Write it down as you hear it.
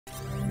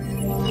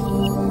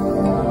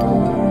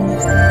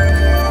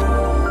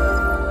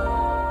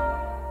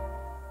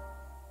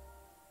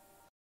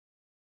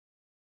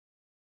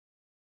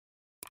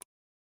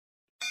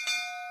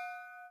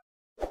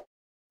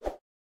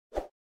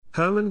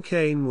Herman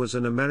Cain was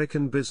an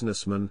American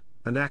businessman,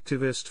 and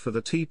activist for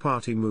the Tea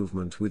Party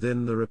movement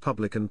within the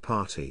Republican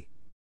Party.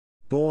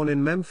 Born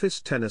in Memphis,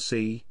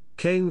 Tennessee,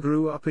 Cain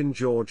grew up in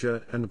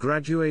Georgia and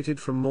graduated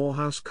from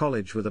Morehouse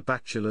College with a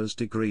bachelor's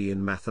degree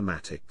in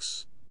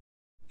mathematics.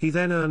 He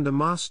then earned a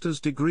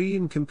master's degree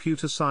in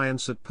computer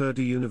science at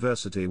Purdue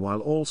University while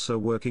also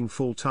working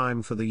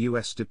full-time for the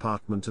U.S.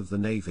 Department of the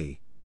Navy.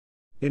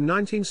 In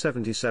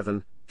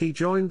 1977, he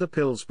joined the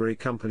Pillsbury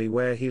Company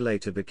where he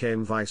later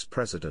became vice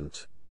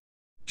president.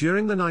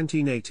 During the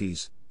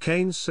 1980s,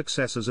 Cain's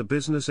success as a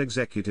business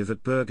executive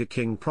at Burger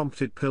King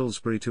prompted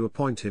Pillsbury to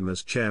appoint him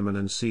as chairman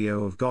and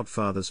CEO of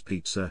Godfather's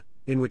Pizza,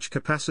 in which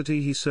capacity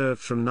he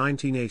served from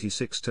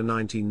 1986 to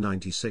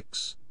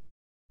 1996.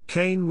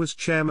 Cain was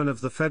chairman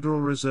of the Federal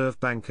Reserve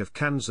Bank of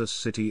Kansas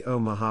City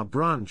Omaha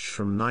branch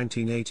from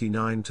 1989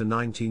 to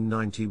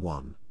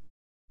 1991.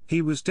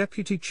 He was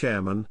deputy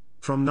chairman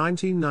from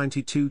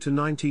 1992 to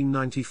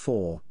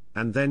 1994,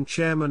 and then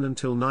chairman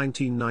until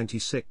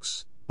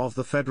 1996, of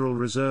the Federal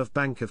Reserve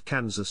Bank of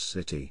Kansas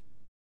City.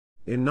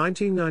 In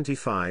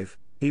 1995,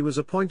 he was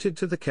appointed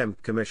to the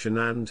Kemp Commission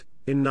and,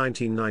 in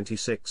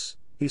 1996,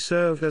 he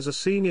served as a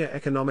senior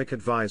economic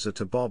advisor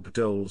to Bob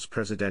Dole's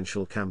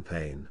presidential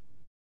campaign.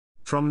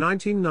 From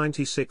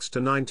 1996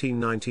 to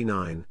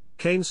 1999,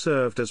 Cain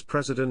served as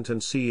president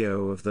and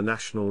CEO of the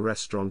National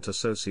Restaurant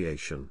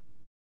Association.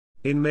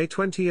 In May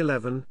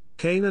 2011,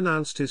 Cain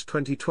announced his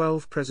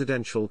 2012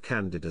 presidential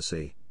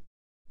candidacy.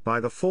 By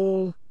the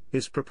fall,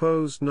 his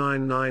proposed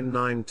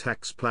 999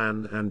 tax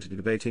plan and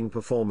debating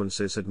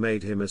performances had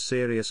made him a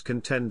serious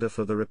contender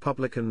for the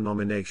Republican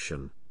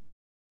nomination.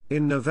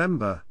 In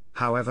November,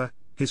 however,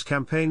 his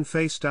campaign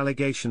faced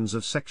allegations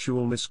of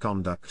sexual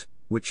misconduct,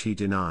 which he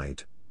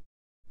denied.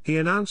 He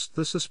announced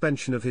the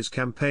suspension of his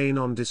campaign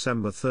on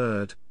December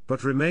 3,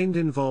 but remained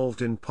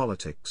involved in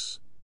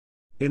politics.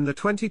 In the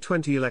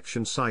 2020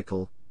 election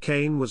cycle,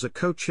 Cain was a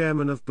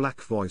co-chairman of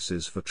Black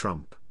Voices for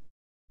Trump.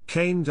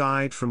 Cain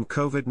died from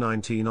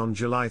COVID-19 on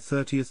July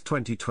 30,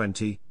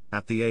 2020,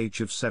 at the age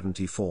of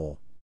 74.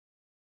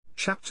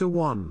 Chapter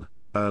 1,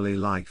 Early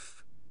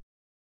Life.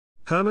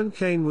 Herman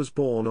Cain was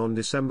born on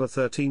December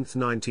 13,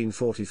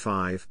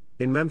 1945,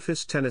 in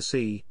Memphis,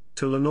 Tennessee,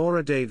 to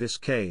Lenora Davis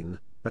Cain,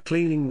 a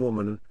cleaning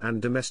woman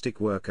and domestic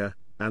worker,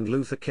 and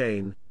Luther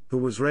Cain, who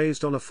was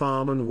raised on a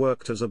farm and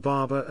worked as a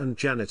barber and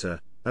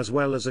janitor, as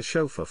well as a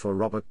chauffeur for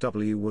Robert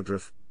W.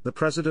 Woodruff, the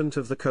president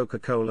of the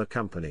Coca-Cola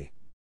Company.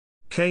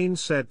 Cain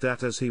said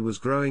that as he was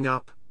growing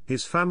up,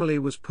 his family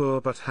was poor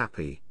but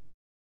happy.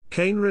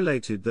 Cain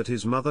related that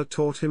his mother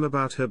taught him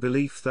about her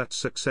belief that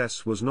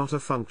success was not a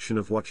function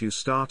of what you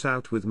start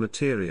out with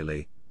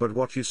materially, but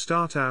what you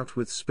start out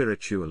with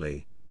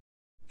spiritually.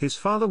 His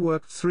father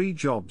worked 3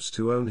 jobs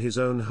to own his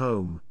own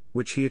home,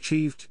 which he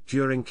achieved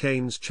during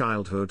Cain's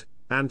childhood,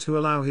 and to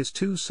allow his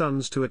 2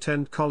 sons to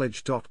attend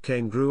college.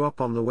 Cain grew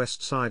up on the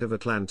west side of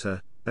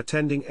Atlanta,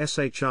 attending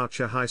S.H.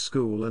 Archer High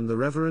School and the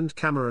Reverend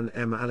Cameron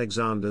M.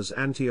 Alexander's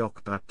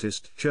Antioch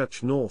Baptist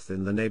Church north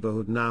in the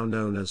neighborhood now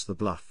known as The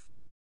Bluff.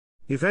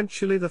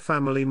 Eventually the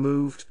family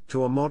moved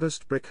to a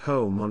modest brick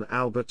home on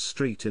Albert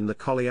Street in the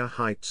Collier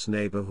Heights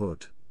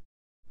neighborhood.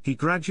 He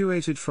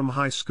graduated from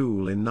high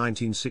school in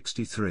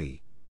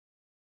 1963.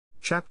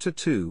 Chapter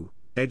 2,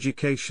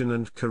 Education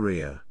and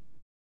Career.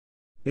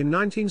 In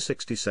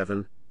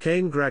 1967,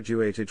 Cain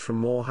graduated from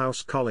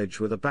Morehouse College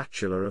with a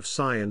Bachelor of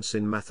Science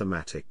in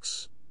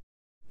Mathematics.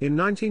 In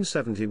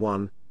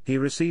 1971, he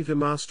received a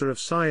Master of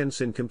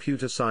Science in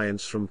Computer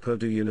Science from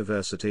Purdue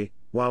University,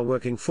 while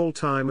working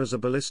full-time as a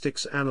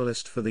ballistics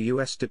analyst for the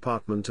U.S.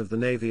 Department of the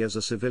Navy as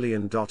a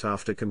civilian.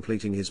 After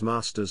completing his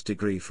master's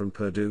degree from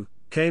Purdue,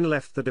 Cain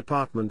left the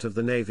Department of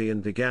the Navy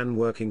and began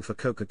working for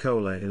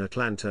Coca-Cola in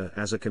Atlanta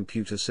as a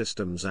computer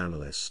systems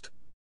analyst.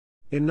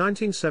 In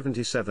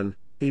 1977,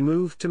 he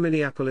moved to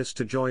Minneapolis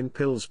to join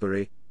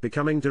Pillsbury,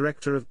 becoming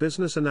Director of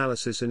Business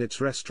Analysis in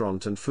its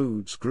Restaurant and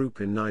Foods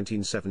Group in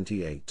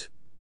 1978.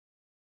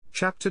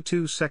 Chapter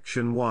 2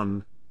 Section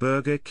 1,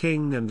 Burger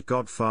King and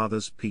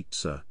Godfather's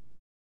Pizza.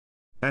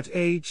 At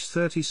age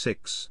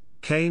 36,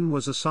 Cain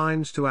was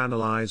assigned to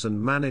analyze and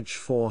manage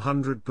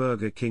 400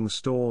 Burger King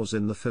stores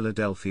in the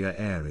Philadelphia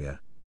area.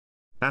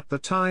 At the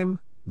time,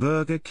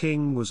 Burger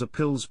King was a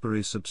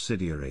Pillsbury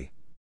subsidiary.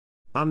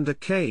 Under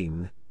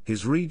Cain,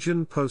 his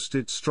region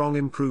posted strong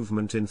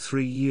improvement in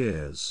 3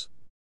 years.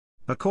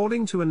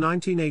 According to a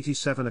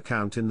 1987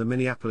 account in the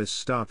Minneapolis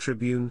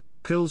Star-Tribune,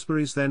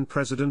 Pillsbury's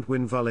then-president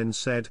Win Vullin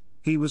said,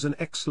 "He was an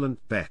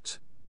excellent bet.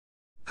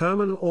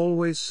 Herman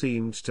always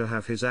seemed to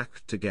have his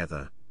act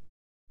together."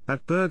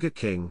 At Burger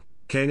King,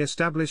 Cain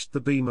established the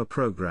Beamer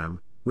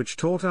program, which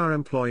taught our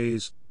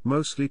employees,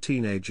 mostly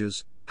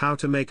teenagers, how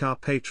to make our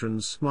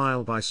patrons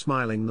smile by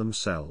smiling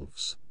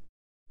themselves.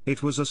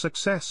 It was a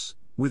success.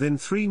 Within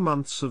 3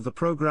 months of the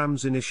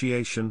program's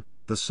initiation,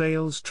 the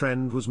sales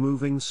trend was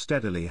moving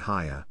steadily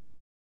higher.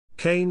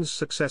 Cain's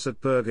success at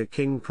Burger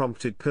King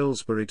prompted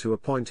Pillsbury to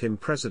appoint him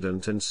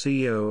president and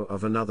CEO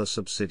of another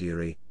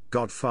subsidiary,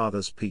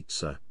 Godfather's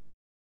Pizza.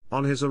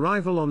 On his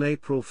arrival on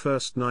April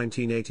 1,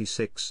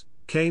 1986,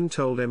 Cain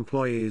told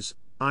employees,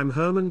 I'm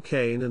Herman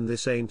Cain and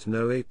this ain't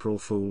no April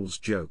Fool's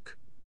joke.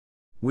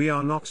 We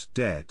are not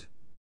dead.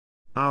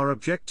 Our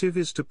objective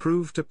is to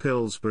prove to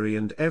Pillsbury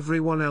and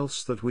everyone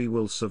else that we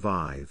will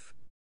survive.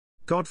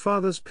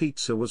 Godfather's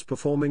Pizza was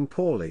performing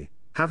poorly,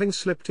 having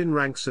slipped in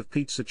ranks of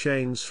pizza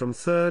chains from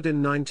 3rd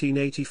in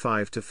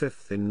 1985 to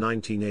 5th in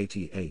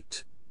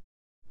 1988.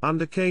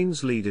 Under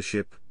Cain's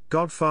leadership,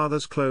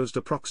 Godfather's closed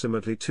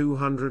approximately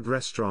 200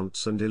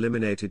 restaurants and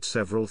eliminated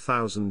several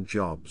thousand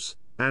jobs,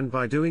 and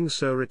by doing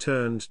so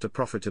returned to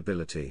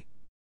profitability.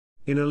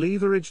 In a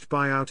leveraged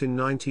buyout in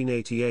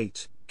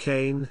 1988,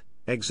 Cain,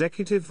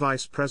 Executive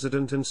Vice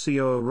President and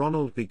COO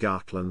Ronald B.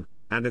 Gartland,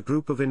 and a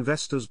group of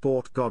investors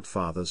bought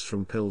Godfather's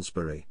from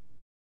Pillsbury.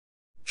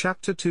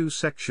 Chapter 2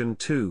 Section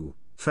 2,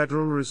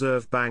 Federal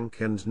Reserve Bank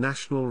and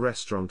National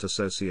Restaurant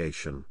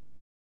Association.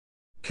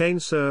 Cain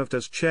served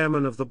as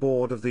chairman of the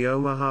board of the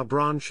Omaha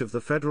branch of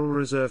the Federal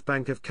Reserve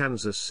Bank of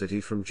Kansas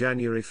City from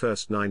January 1,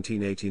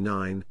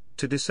 1989,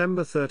 to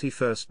December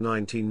 31,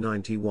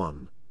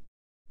 1991.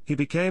 He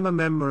became a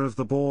member of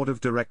the board of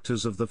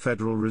directors of the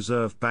Federal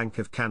Reserve Bank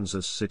of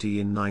Kansas City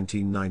in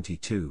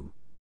 1992.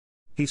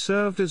 He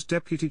served as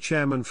deputy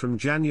chairman from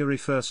January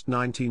 1,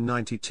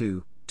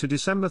 1992, to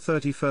December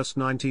 31,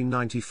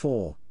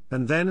 1994,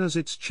 and then as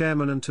its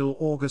chairman until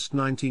August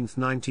 19,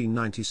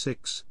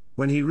 1996,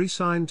 when he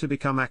resigned to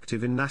become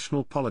active in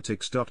national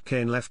politics.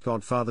 Cain left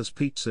Godfather's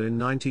Pizza in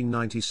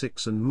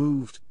 1996 and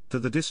moved to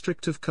the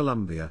District of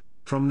Columbia.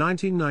 From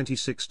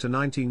 1996 to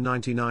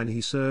 1999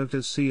 he served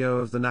as CEO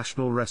of the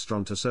National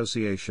Restaurant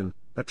Association,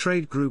 a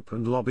trade group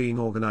and lobbying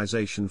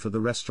organization for the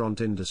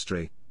restaurant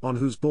industry, on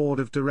whose board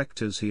of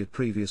directors he had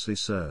previously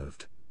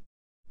served.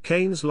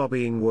 Cain's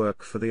lobbying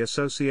work for the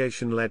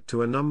association led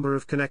to a number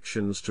of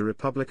connections to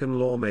Republican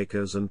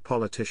lawmakers and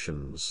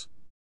politicians.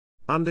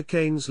 Under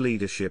Cain's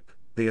leadership,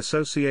 the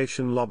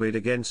association lobbied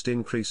against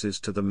increases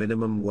to the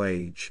minimum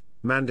wage,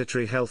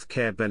 mandatory health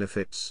care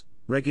benefits,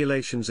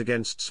 regulations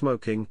against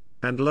smoking,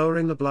 and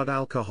lowering the blood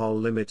alcohol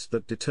limit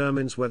that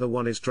determines whether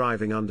one is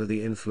driving under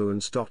the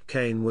influence.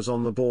 Cain was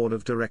on the board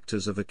of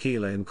directors of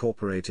Aquila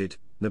Incorporated,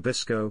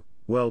 Nabisco,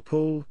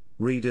 Whirlpool,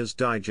 Reader's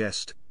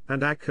Digest,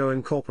 and AGCO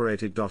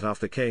Incorporated.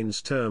 After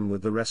Cain's term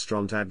with the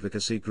Restaurant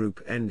Advocacy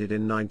Group ended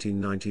in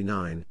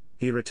 1999,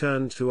 he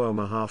returned to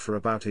Omaha for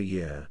about a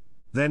year,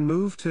 then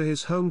moved to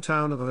his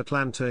hometown of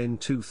Atlanta in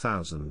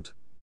 2000.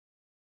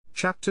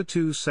 Chapter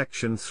 2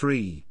 Section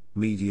 3,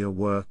 Media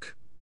Work.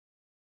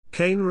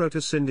 Cain wrote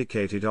a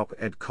syndicated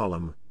op-ed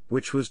column,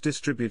 which was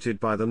distributed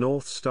by the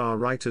North Star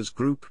Writers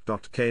Group.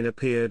 Cain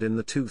appeared in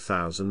the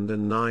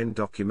 2009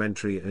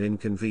 documentary An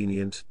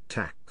Inconvenient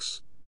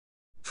Tax.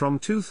 From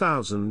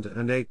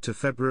 2008 to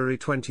February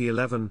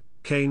 2011,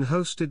 Cain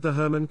hosted the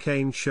Herman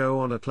Cain Show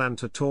on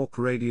Atlanta talk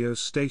radio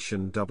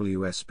station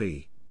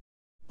WSB.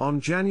 On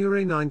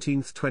January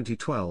 19,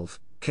 2012,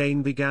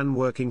 Cain began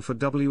working for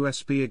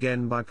WSB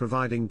again by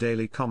providing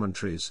daily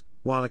commentaries,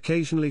 while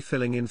occasionally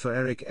filling in for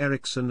Eric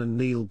Erickson and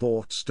Neil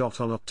Bortz.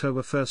 On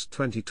October 1,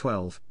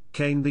 2012,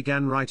 Cain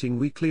began writing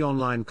weekly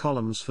online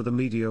columns for the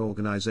media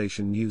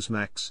organization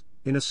Newsmax,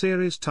 in a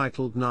series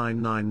titled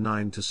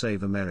 999 to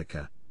Save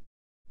America.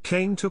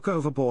 Cain took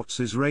over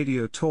Bortz's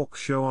radio talk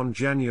show on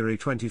January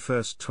 21,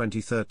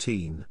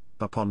 2013,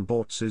 upon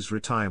Bortz's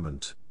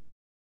retirement.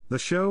 The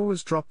show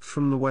was dropped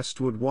from the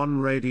Westwood One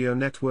radio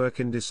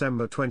network in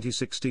December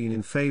 2016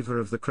 in favor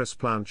of the Chris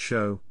Plant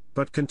Show,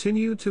 but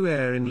continued to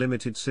air in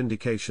limited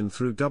syndication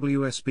through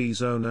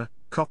WSB's owner,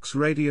 Cox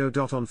Radio.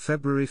 On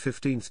February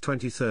 15,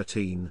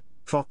 2013,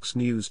 Fox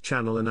News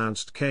Channel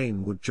announced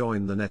Cain would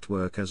join the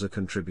network as a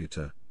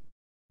contributor.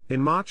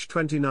 In March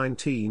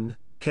 2019,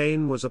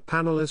 Cain was a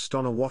panelist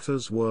on a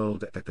Waters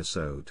World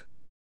episode.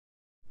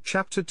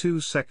 Chapter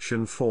 2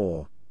 Section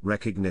 4,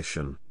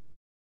 Recognition.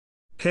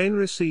 Cain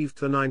received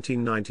the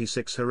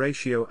 1996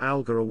 Horatio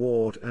Alger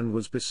Award and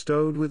was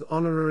bestowed with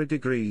honorary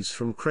degrees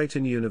from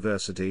Creighton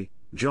University,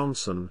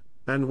 Johnson,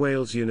 and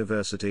Wales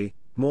University,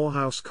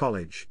 Morehouse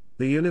College,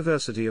 the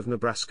University of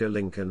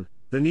Nebraska-Lincoln,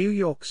 the New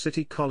York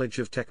City College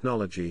of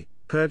Technology,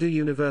 Purdue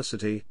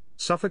University,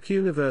 Suffolk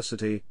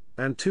University,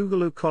 and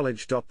Tougaloo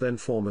College. Then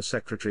former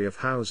Secretary of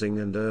Housing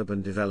and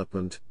Urban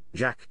Development,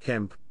 Jack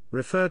Kemp,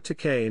 referred to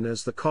Cain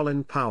as the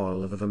Colin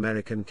Powell of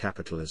American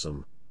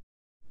capitalism.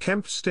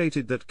 Kemp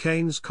stated that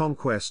Cain's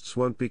conquests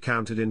won't be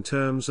counted in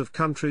terms of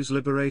countries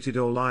liberated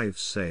or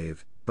lives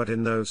saved, but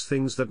in those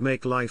things that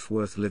make life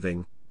worth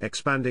living,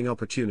 expanding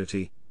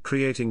opportunity,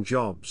 creating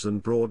jobs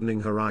and broadening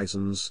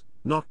horizons,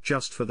 not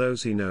just for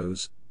those he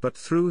knows, but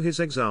through his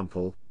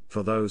example,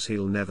 for those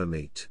he'll never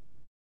meet.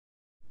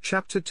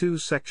 Chapter 2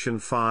 Section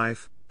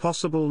 5,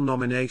 Possible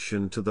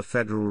Nomination to the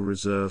Federal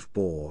Reserve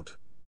Board.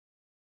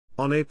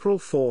 On April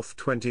 4,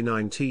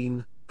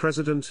 2019,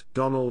 President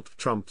Donald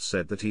Trump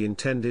said that he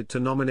intended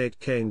to nominate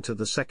Cain to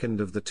the second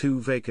of the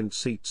two vacant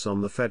seats on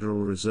the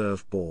Federal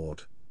Reserve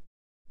Board.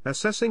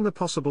 Assessing the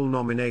possible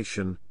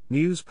nomination,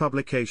 news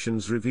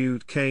publications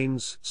reviewed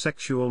Cain's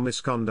sexual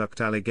misconduct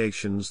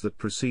allegations that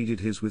preceded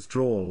his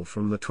withdrawal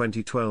from the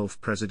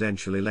 2012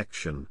 presidential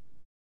election.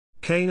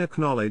 Cain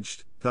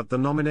acknowledged that the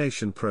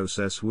nomination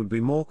process would be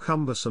more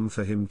cumbersome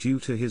for him due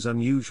to his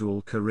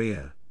unusual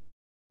career.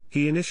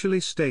 He initially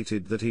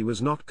stated that he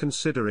was not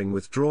considering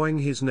withdrawing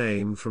his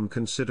name from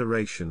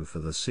consideration for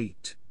the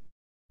seat.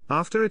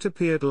 After it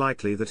appeared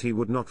likely that he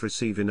would not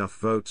receive enough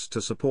votes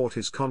to support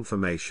his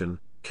confirmation,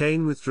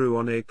 Cain withdrew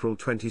on April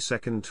 22,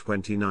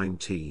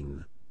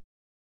 2019.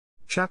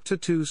 Chapter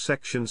 2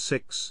 Section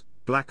 6,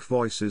 Black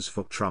Voices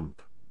for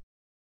Trump.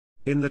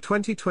 In the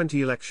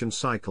 2020 election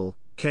cycle,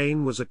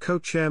 Cain was a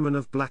co-chairman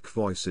of Black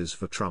Voices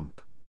for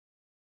Trump.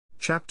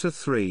 Chapter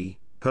 3,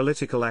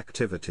 Political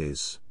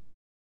Activities.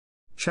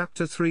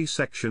 Chapter 3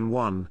 Section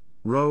 1,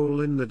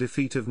 Role in the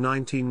defeat of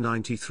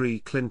 1993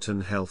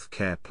 Clinton Health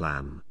Care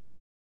Plan.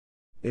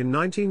 In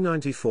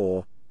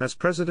 1994, as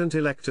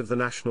president-elect of the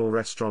National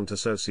Restaurant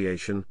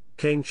Association,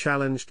 Cain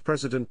challenged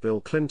President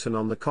Bill Clinton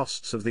on the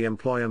costs of the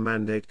employer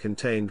mandate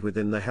contained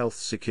within the Health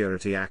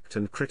Security Act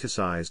and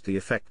criticized the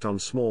effect on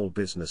small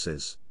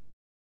businesses.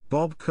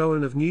 Bob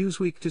Cohen of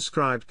Newsweek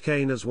described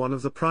Cain as one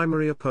of the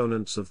primary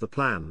opponents of the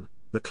plan.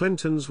 The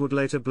Clintons would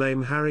later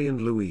blame Harry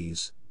and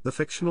Louise, the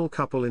fictional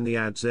couple in the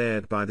ads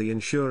aired by the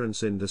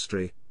insurance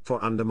industry,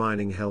 for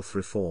undermining health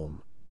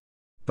reform.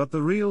 But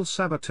the real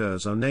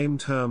saboteurs are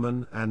named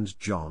Herman and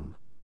John.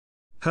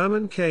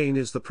 Herman Cain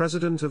is the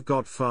president of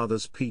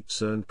Godfather's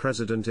Pizza and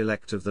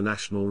president-elect of the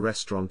National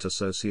Restaurant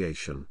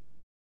Association.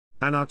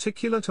 An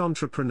articulate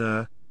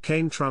entrepreneur,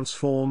 Cain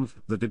transformed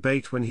the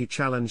debate when he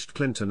challenged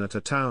Clinton at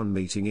a town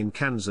meeting in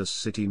Kansas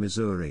City,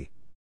 Missouri.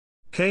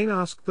 Cain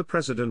asked the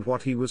president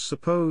what he was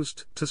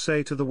supposed to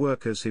say to the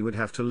workers he would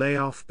have to lay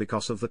off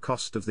because of the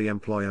cost of the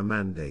employer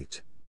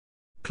mandate.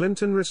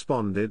 Clinton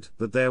responded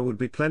that there would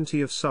be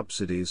plenty of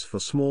subsidies for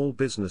small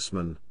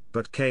businessmen,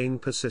 but Cain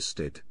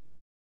persisted.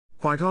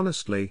 "Quite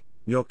honestly,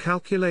 your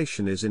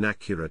calculation is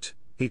inaccurate,"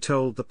 he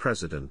told the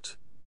president.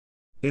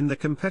 "In the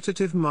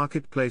competitive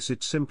marketplace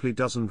it simply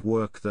doesn't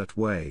work that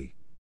way."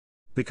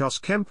 Because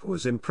Kemp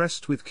was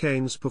impressed with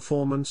Cain's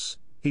performance,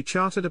 he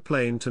chartered a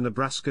plane to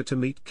Nebraska to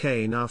meet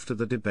Cain after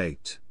the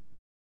debate.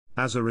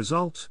 As a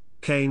result,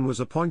 Cain was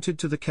appointed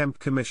to the Kemp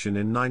Commission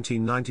in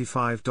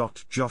 1995.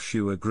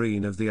 Joshua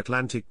Green of The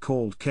Atlantic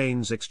called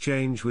Cain's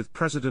exchange with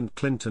President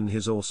Clinton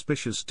his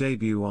auspicious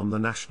debut on the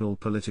national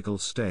political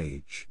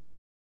stage.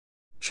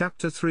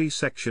 Chapter 3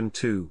 Section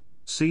 2,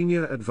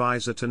 Senior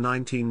Advisor to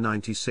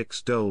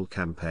 1996 Dole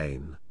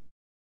Campaign.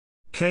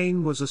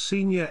 Cain was a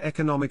senior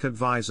economic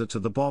advisor to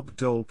the Bob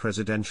Dole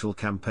presidential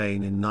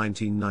campaign in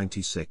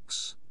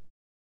 1996.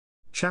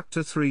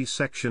 Chapter 3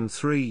 Section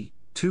 3,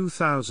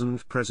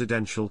 2000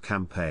 Presidential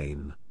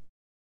Campaign.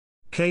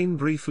 Cain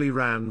briefly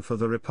ran for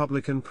the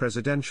Republican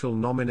presidential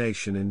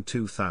nomination in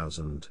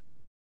 2000.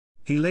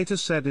 He later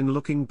said in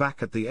looking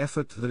back at the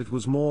effort that it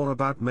was more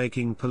about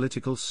making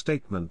political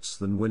statements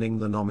than winning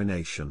the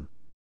nomination.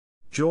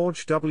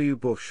 George W.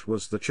 Bush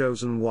was the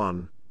chosen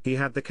one. He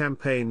had the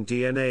campaign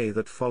DNA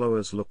that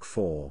followers look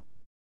for.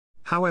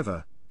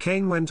 However,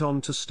 Cain went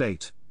on to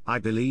state, "I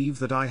believe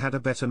that I had a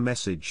better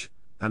message,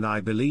 and I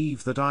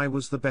believe that I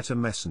was the better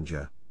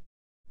messenger."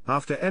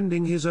 After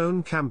ending his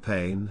own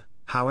campaign,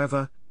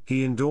 however,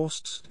 he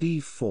endorsed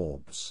Steve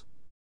Forbes.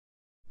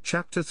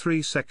 Chapter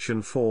 3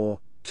 Section 4,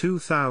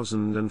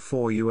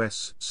 2004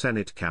 U.S.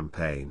 Senate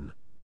Campaign.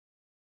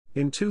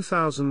 In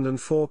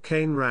 2004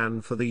 Cain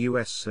ran for the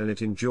U.S.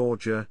 Senate in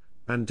Georgia,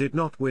 and did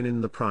not win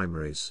in the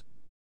primaries.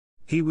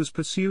 He was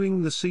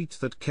pursuing the seat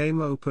that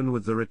came open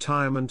with the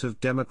retirement of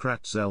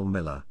Democrat Zell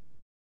Miller.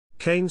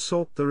 Cain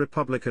sought the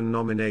Republican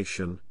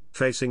nomination,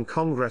 facing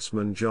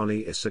Congressman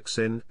Johnny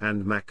Isakson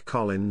and Mac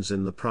Collins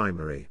in the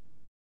primary.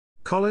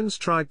 Collins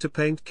tried to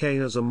paint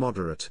Cain as a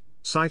moderate,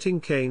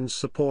 citing Cain's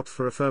support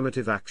for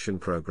affirmative action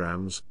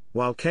programs,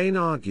 while Cain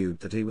argued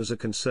that he was a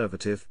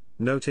conservative,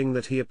 noting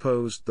that he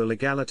opposed the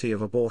legality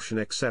of abortion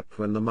except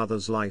when the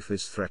mother's life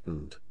is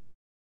threatened.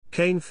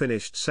 Cain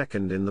finished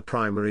second in the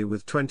primary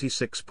with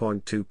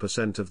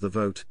 26.2% of the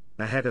vote,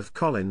 ahead of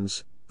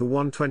Collins, who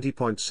won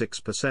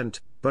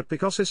 20.6%, but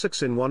because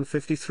Isakson won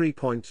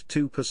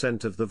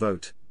 53.2% of the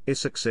vote,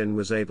 Isakson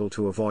was able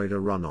to avoid a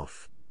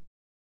runoff.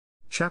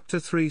 Chapter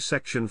 3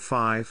 Section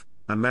 5,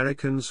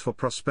 Americans for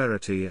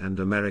Prosperity and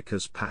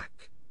America's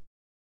PAC.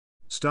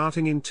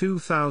 Starting in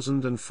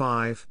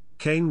 2005,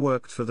 Cain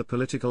worked for the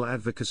political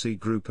advocacy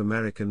group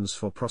Americans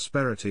for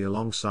Prosperity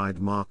alongside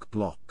Mark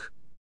Bloch.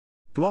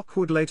 Bloch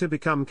would later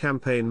become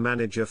campaign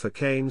manager for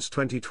Cain's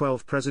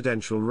 2012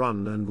 presidential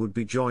run and would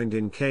be joined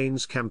in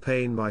Cain's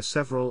campaign by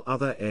several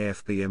other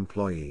AFP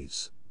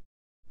employees.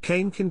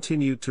 Cain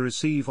continued to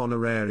receive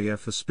honoraria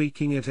for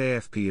speaking at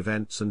AFP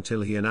events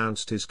until he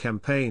announced his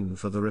campaign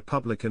for the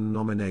Republican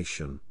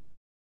nomination.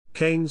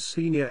 Cain's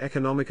senior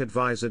economic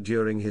advisor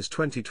during his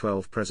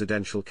 2012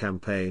 presidential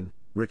campaign,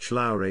 Rich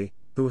Lowry,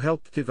 who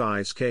helped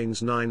devise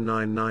Cain's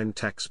 999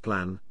 tax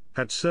plan,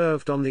 had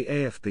served on the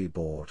AFP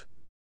board.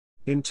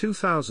 In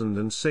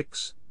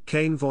 2006,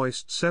 Cain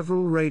voiced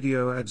several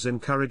radio ads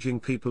encouraging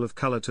people of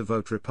color to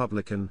vote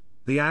Republican.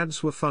 The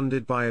ads were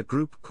funded by a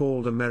group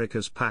called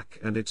America's PAC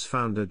and its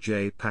founder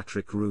J.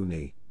 Patrick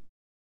Rooney.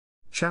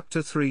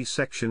 Chapter 3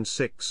 Section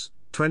 6,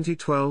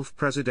 2012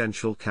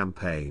 presidential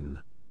campaign.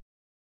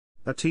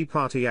 A Tea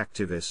Party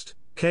activist,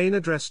 Cain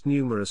addressed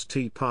numerous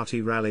Tea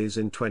Party rallies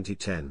in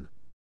 2010.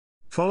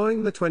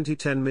 Following the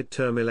 2010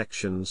 midterm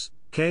elections,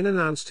 Cain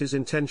announced his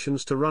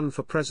intentions to run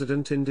for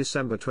president in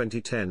December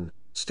 2010,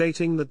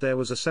 stating that there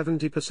was a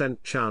 70%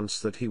 chance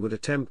that he would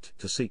attempt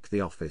to seek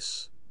the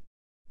office.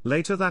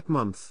 Later that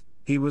month,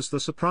 he was the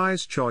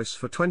surprise choice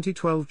for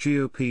 2012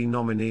 GOP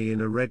nominee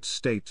in a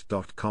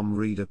RedState.com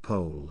reader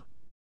poll.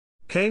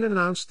 Cain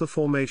announced the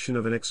formation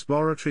of an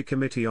exploratory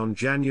committee on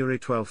January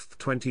 12,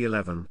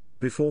 2011,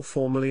 before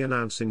formally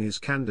announcing his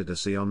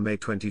candidacy on May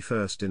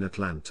 21 in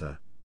Atlanta.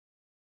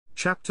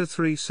 Chapter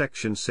 3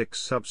 Section 6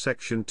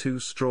 Subsection 2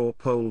 Straw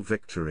Poll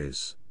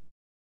Victories.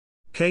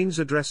 Cain's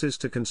addresses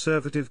to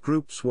conservative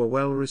groups were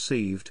well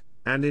received,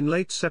 and in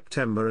late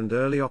September and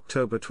early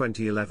October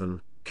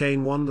 2011,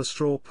 Cain won the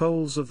straw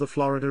polls of the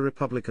Florida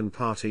Republican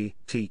Party,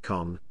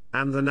 TCON,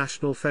 and the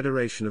National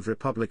Federation of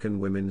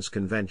Republican Women's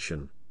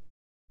Convention.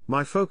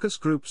 My focus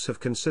groups have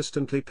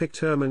consistently picked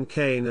Herman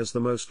Cain as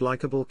the most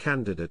likable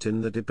candidate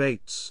in the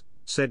debates,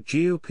 said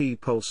GOP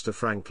pollster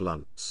Frank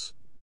Luntz.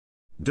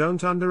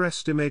 Don't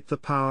underestimate the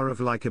power of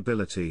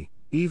likability,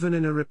 even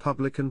in a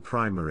Republican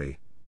primary.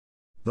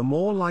 The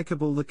more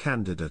likable the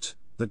candidate,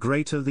 the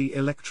greater the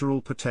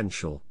electoral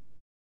potential.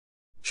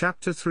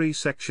 Chapter 3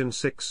 Section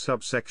 6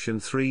 Subsection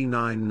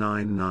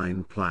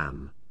 3999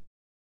 Plan.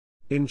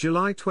 In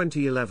July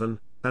 2011,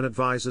 an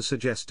advisor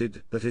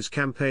suggested that his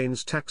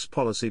campaign's tax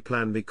policy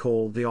plan be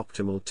called the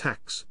Optimal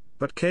Tax,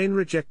 but Cain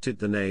rejected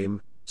the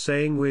name,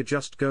 saying we're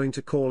just going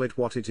to call it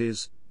what it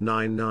is,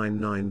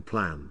 999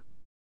 Plan.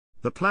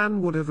 The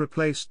plan would have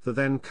replaced the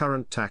then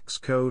current tax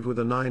code with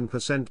a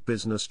 9%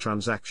 business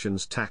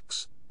transactions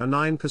tax, a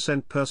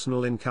 9%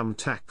 personal income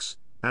tax,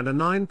 and a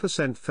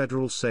 9%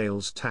 federal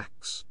sales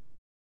tax.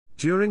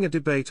 During a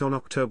debate on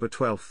October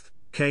 12,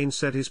 Cain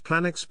said his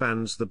plan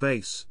expands the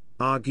base,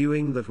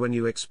 arguing that when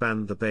you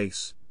expand the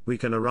base, we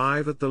can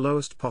arrive at the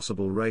lowest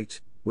possible rate,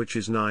 which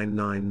is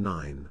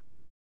 999.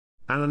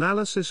 An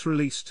analysis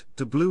released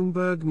to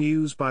Bloomberg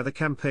News by the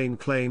campaign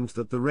claimed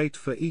that the rate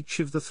for each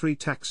of the three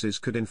taxes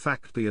could in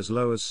fact be as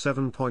low as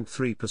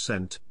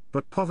 7.3%,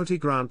 but poverty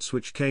grants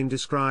which Cain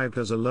described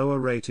as a lower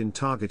rate in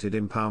targeted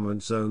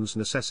empowerment zones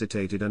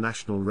necessitated a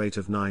national rate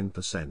of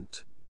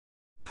 9%.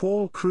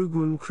 Paul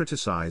Krugman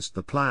criticized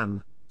the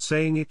plan,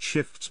 saying it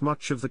shifts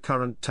much of the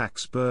current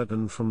tax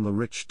burden from the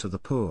rich to the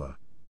poor.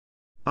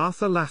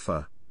 Arthur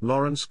Laffer,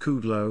 Lawrence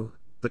Kudlow,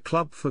 the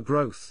Club for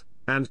Growth,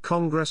 and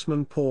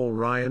Congressman Paul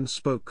Ryan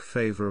spoke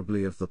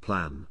favorably of the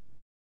plan.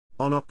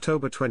 On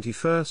October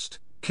 21,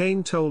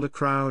 Cain told a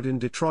crowd in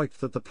Detroit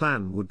that the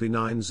plan would be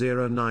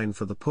 909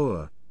 for the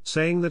poor,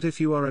 saying that if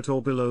you are at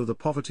or below the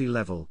poverty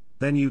level,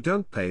 then you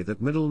don't pay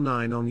that middle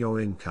 9 on your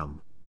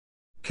income.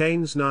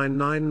 Cain's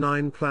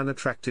 999 plan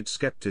attracted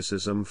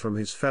skepticism from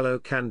his fellow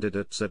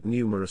candidates at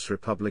numerous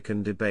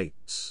Republican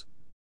debates.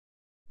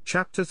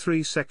 Chapter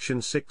 3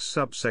 Section 6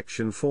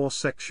 Subsection 4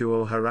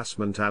 Sexual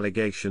Harassment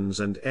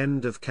Allegations and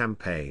End of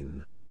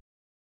Campaign.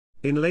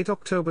 In late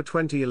October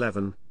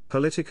 2011,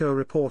 Politico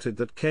reported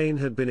that Cain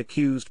had been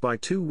accused by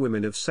two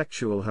women of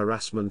sexual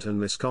harassment and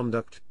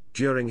misconduct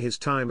during his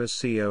time as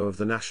CEO of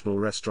the National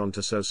Restaurant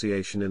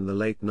Association in the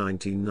late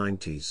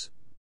 1990s.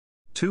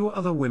 Two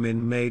other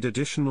women made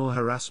additional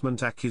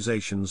harassment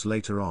accusations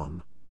later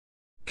on.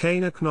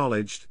 Cain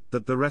acknowledged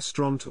that the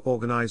restaurant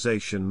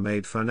organization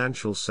made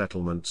financial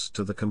settlements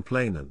to the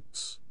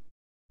complainants.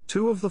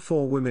 Two of the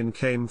four women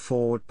came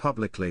forward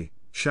publicly,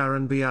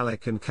 Sharon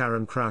Bialik and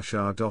Karen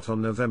Kraushaar.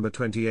 On November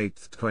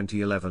 28,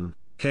 2011,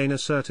 Cain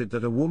asserted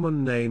that a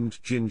woman named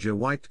Ginger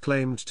White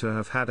claimed to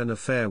have had an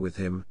affair with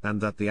him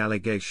and that the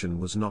allegation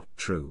was not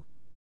true.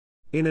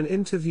 In an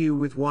interview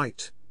with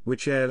White,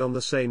 which aired on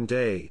the same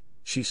day,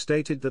 she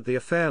stated that the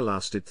affair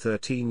lasted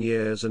 13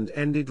 years and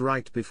ended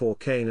right before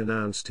Cain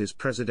announced his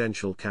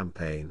presidential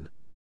campaign.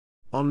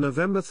 On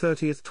November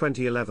 30,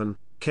 2011,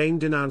 Cain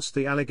denounced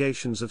the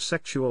allegations of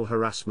sexual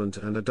harassment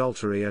and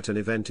adultery at an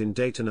event in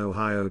Dayton,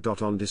 Ohio.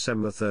 On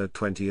December 3,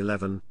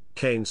 2011,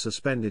 Cain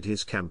suspended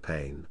his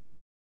campaign.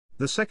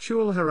 The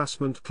sexual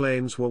harassment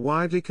claims were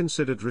widely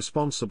considered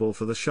responsible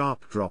for the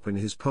sharp drop in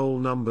his poll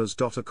numbers.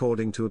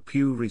 According to a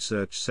Pew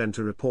Research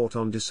Center report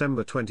on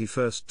December 21,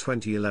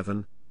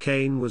 2011,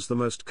 Cain was the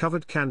most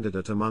covered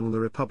candidate among the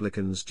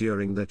Republicans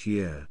during that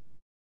year.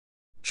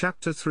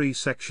 Chapter 3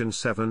 Section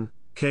 7,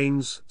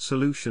 Cain's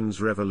Solutions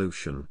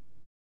Revolution.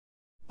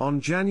 On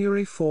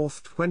January 4,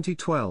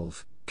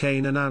 2012,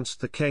 Cain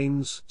announced the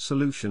Cain's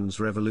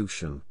Solutions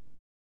Revolution.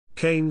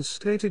 Cain's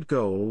stated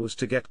goal was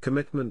to get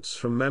commitments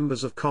from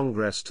members of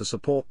Congress to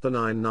support the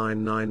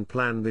 999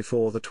 plan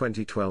before the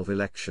 2012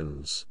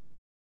 elections.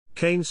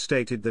 Cain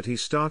stated that he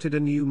started a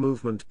new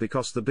movement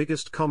because the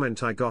biggest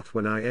comment I got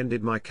when I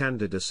ended my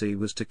candidacy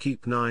was to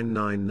keep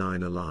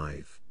 999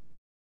 alive.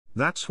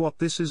 That's what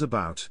this is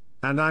about,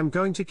 and I'm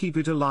going to keep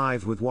it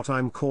alive with what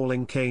I'm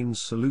calling Cain's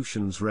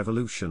Solutions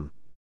Revolution.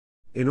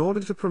 In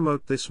order to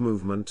promote this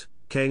movement,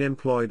 Cain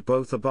employed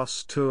both a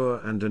bus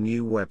tour and a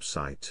new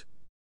website.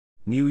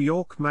 New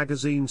York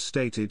Magazine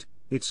stated,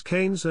 it's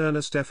Cain's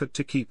earnest effort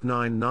to keep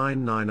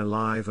 999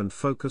 alive and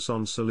focus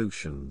on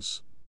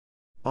solutions.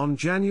 On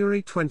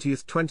January 20,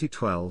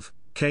 2012,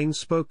 Cain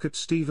spoke at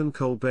Stephen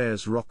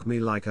Colbert's Rock Me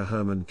Like a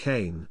Herman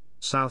Cain,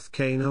 South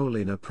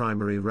Carolina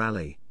primary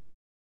rally.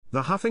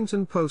 The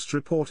Huffington Post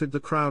reported the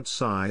crowd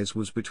size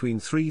was between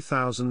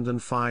 3,000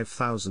 and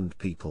 5,000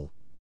 people.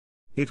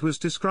 It was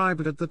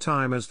described at the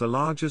time as the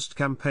largest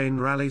campaign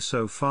rally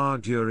so far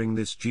during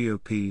this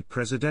GOP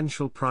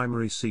presidential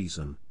primary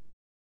season.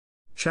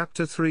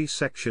 Chapter 3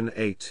 Section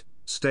 8,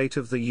 State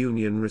of the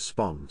Union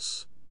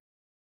Response.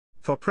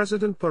 For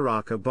President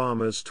Barack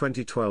Obama's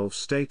 2012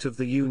 State of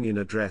the Union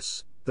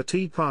address, the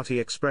Tea Party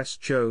Express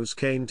chose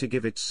Cain to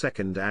give its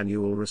second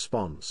annual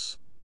response.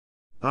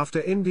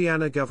 After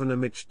Indiana Governor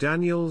Mitch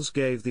Daniels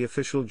gave the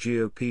official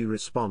GOP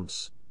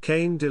response,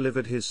 Cain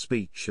delivered his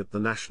speech at the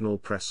National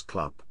Press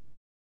Club.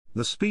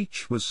 The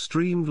speech was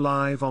streamed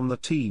live on the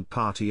Tea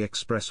Party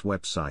Express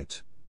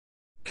website.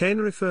 Cain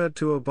referred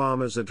to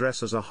Obama's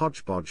address as a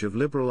hodgepodge of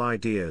liberal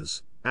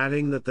ideas,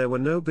 adding that there were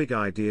no big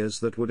ideas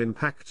that would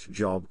impact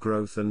job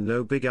growth and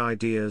no big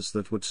ideas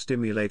that would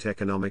stimulate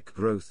economic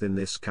growth in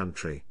this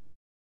country.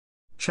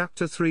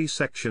 Chapter 3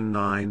 Section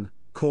 9,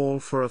 Call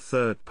for a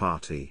Third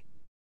Party.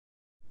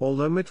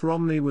 Although Mitt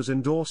Romney was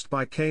endorsed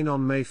by Cain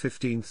on May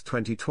 15,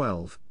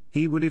 2012,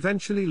 he would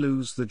eventually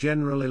lose the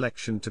general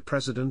election to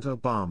President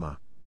Obama.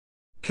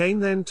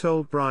 Cain then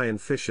told Brian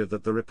Fisher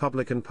that the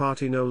Republican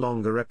Party no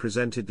longer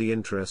represented the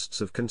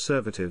interests of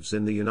conservatives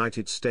in the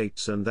United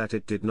States and that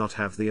it did not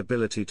have the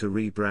ability to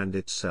rebrand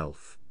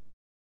itself.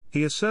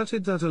 He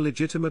asserted that a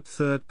legitimate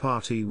third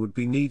party would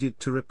be needed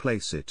to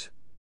replace it.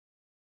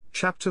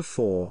 Chapter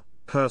 4,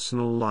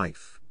 Personal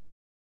Life.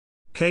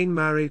 Cain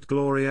married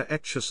Gloria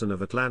Etchison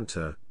of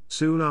Atlanta,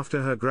 soon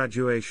after her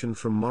graduation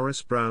from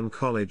Morris Brown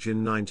College in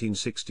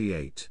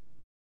 1968.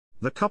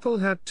 The couple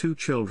had 2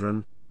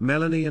 children,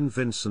 Melanie and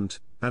Vincent,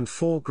 and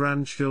 4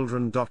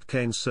 grandchildren.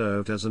 Cain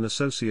served as an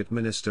associate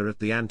minister at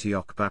the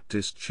Antioch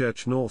Baptist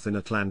Church North in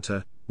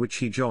Atlanta, which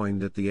he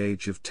joined at the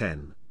age of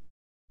 10.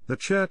 The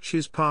church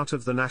is part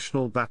of the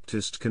National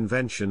Baptist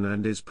Convention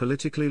and is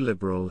politically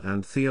liberal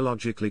and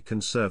theologically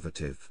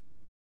conservative.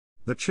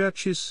 The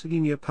church's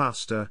senior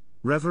pastor,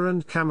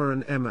 Reverend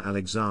Cameron M.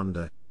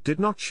 Alexander, did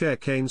not share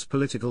Cain's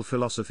political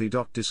philosophy.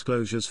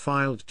 Disclosures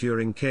filed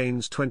during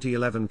Cain's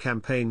 2011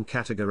 campaign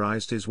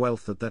categorized his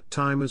wealth at that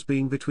time as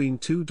being between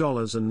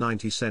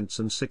 $2.90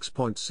 and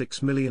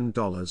 $6.6 million,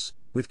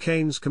 with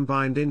Cain's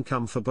combined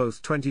income for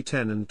both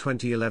 2010 and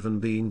 2011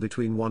 being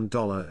between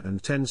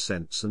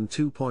 $1.10 and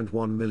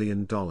 $2.1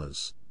 million.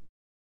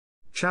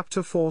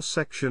 Chapter 4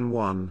 Section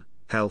 1,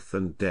 Health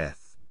and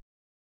Death.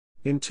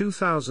 In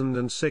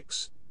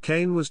 2006,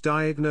 Cain was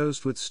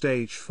diagnosed with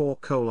stage 4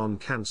 colon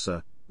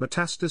cancer,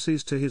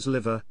 metastases to his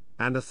liver,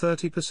 and a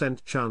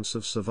 30% chance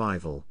of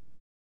survival.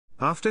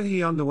 After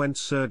he underwent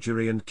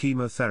surgery and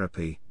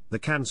chemotherapy, the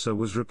cancer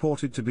was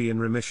reported to be in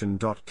remission.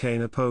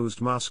 Cain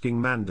opposed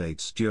masking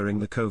mandates during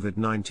the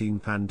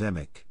COVID-19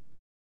 pandemic.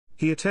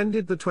 He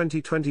attended the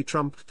 2020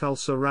 Trump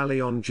Tulsa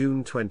rally on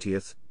June 20,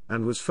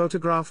 and was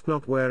photographed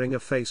not wearing a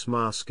face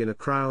mask in a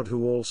crowd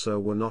who also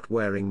were not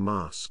wearing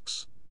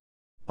masks.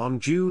 On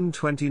June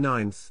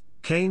 29,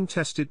 Cain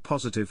tested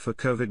positive for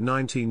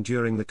COVID-19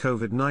 during the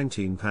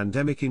COVID-19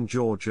 pandemic in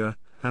Georgia,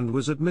 and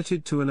was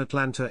admitted to an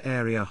Atlanta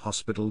area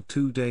hospital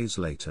 2 days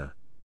later.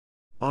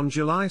 On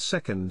July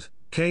 2,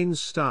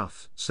 Cain's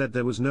staff said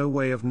there was no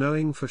way of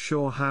knowing for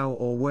sure how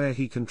or where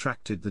he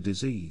contracted the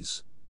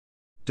disease.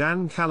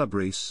 Dan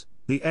Calabrese,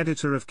 the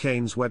editor of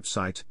Cain's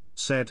website,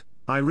 said,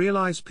 "I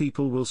realize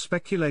people will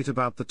speculate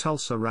about the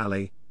Tulsa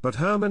rally, but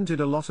Herman did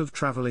a lot of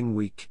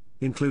traveling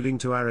including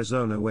to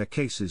Arizona where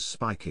cases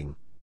spiking."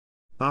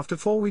 After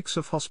 4 weeks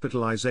of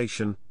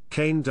hospitalization,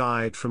 Cain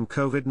died from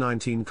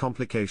COVID-19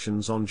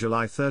 complications on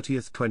July 30,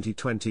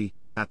 2020,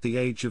 at the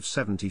age of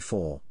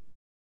 74.